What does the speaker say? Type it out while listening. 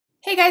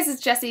Hey guys,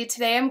 it's Jessie.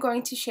 Today I'm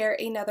going to share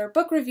another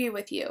book review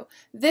with you.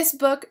 This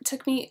book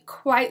took me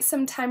quite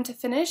some time to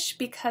finish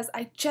because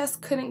I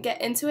just couldn't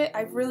get into it.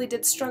 I really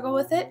did struggle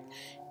with it.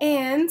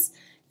 And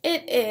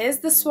it is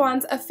The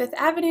Swans of Fifth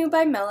Avenue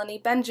by Melanie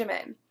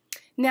Benjamin.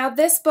 Now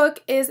this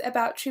book is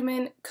about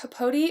Truman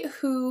Capote,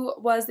 who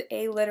was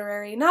a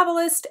literary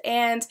novelist,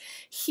 and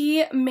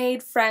he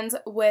made friends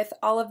with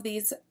all of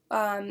these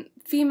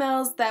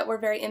females that were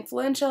very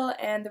influential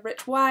and the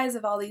rich wives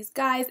of all these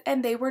guys,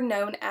 and they were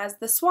known as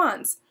the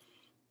Swans.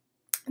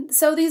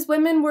 So these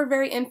women were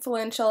very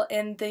influential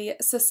in the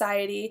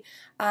society.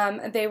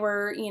 They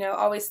were,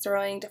 always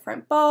throwing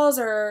different balls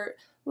or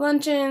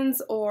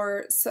luncheons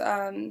or,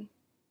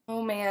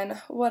 oh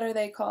man, what are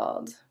they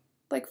called?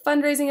 Like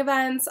fundraising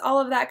events, all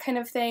of that kind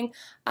of thing.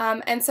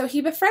 And so he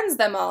befriends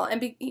them all,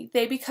 and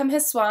they become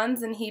his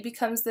swans, and he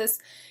becomes this,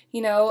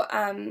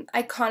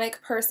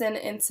 iconic person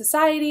in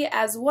society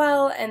as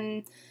well.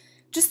 And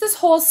just this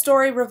whole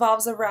story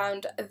revolves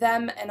around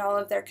them and all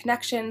of their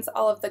connections,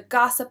 all of the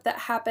gossip that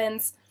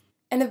happens,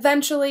 and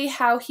eventually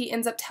how he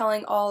ends up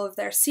telling all of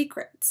their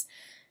secrets.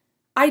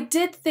 I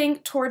did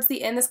think towards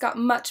the end this got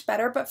much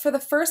better, but for the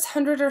first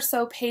 100 or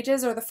so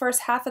pages, or the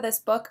first half of this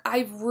book,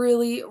 I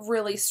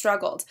really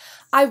struggled.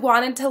 I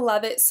wanted to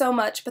love it so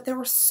much, but there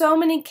were so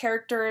many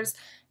characters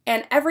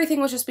and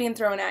everything was just being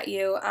thrown at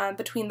you,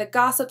 between the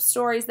gossip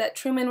stories that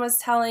Truman was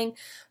telling,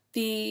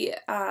 the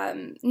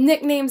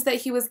nicknames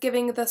that he was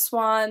giving the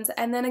swans,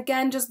 and then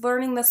again just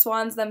learning the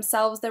swans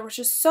themselves. There was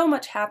just so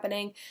much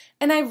happening,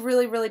 and I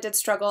really did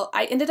struggle.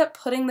 I ended up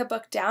putting the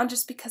book down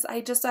just because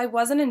I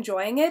wasn't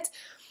enjoying it,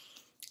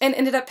 and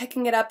ended up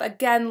picking it up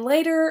again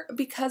later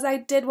because I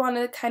did want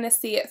to kind of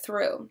see it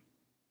through.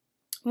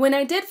 When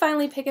I did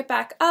finally pick it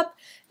back up,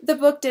 the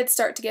book did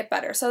start to get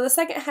better. So the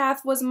second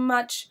half was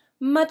much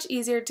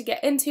easier to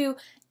get into,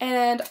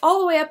 and all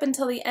the way up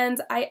until the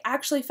end, I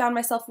actually found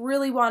myself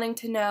really wanting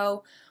to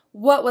know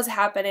what was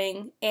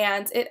happening,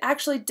 and it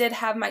actually did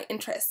have my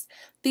interest.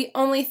 The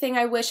only thing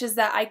I wish is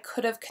that I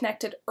could have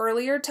connected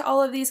earlier to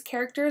all of these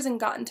characters and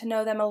gotten to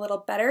know them a little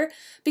better,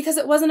 because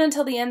it wasn't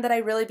until the end that I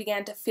really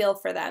began to feel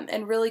for them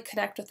and really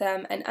connect with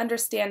them and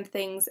understand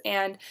things,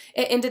 and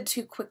it ended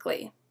too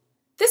quickly.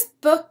 This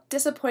book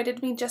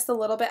disappointed me just a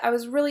little bit. I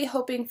was really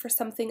hoping for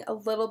something a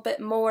little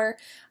bit more.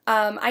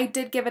 I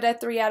did give it a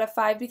 3 out of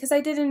 5 because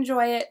I did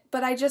enjoy it,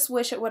 but I just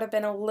wish it would have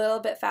been a little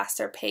bit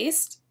faster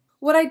paced.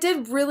 What I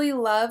did really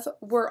love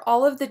were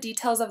all of the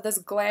details of this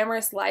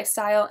glamorous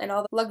lifestyle and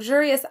all the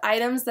luxurious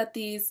items that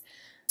these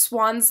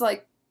swans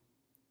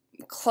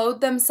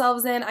clothed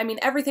themselves in. I mean,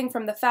 everything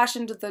from the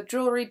fashion to the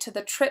jewelry to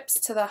the trips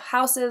to the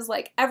houses,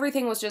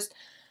 everything was just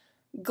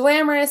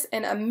glamorous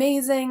and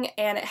amazing,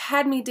 and it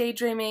had me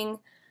daydreaming,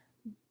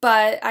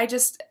 but I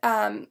just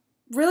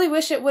really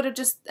wish it would have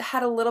just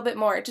had a little bit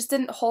more. It just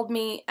didn't hold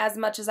me as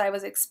much as I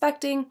was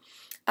expecting.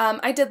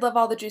 I did love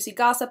all the juicy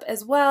gossip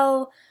as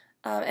well,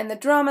 and the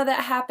drama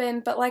that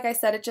happened, but like I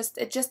said, it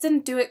just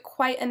didn't do it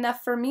quite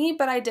enough for me,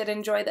 but I did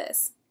enjoy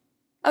this.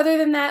 Other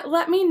than that,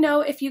 let me know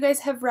if you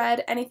guys have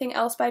read anything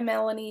else by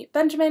Melanie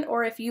Benjamin,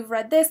 or if you've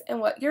read this and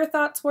what your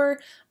thoughts were.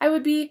 I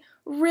would be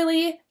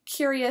really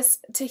curious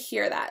to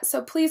hear that.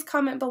 So please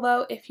comment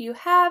below if you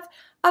have.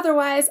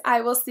 Otherwise,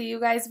 I will see you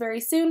guys very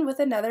soon with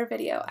another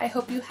video. I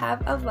hope you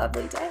have a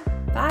lovely day.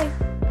 Bye.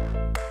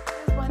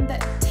 There's one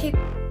that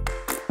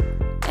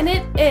and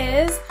it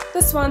is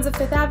The Swans of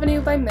Fifth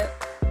Avenue by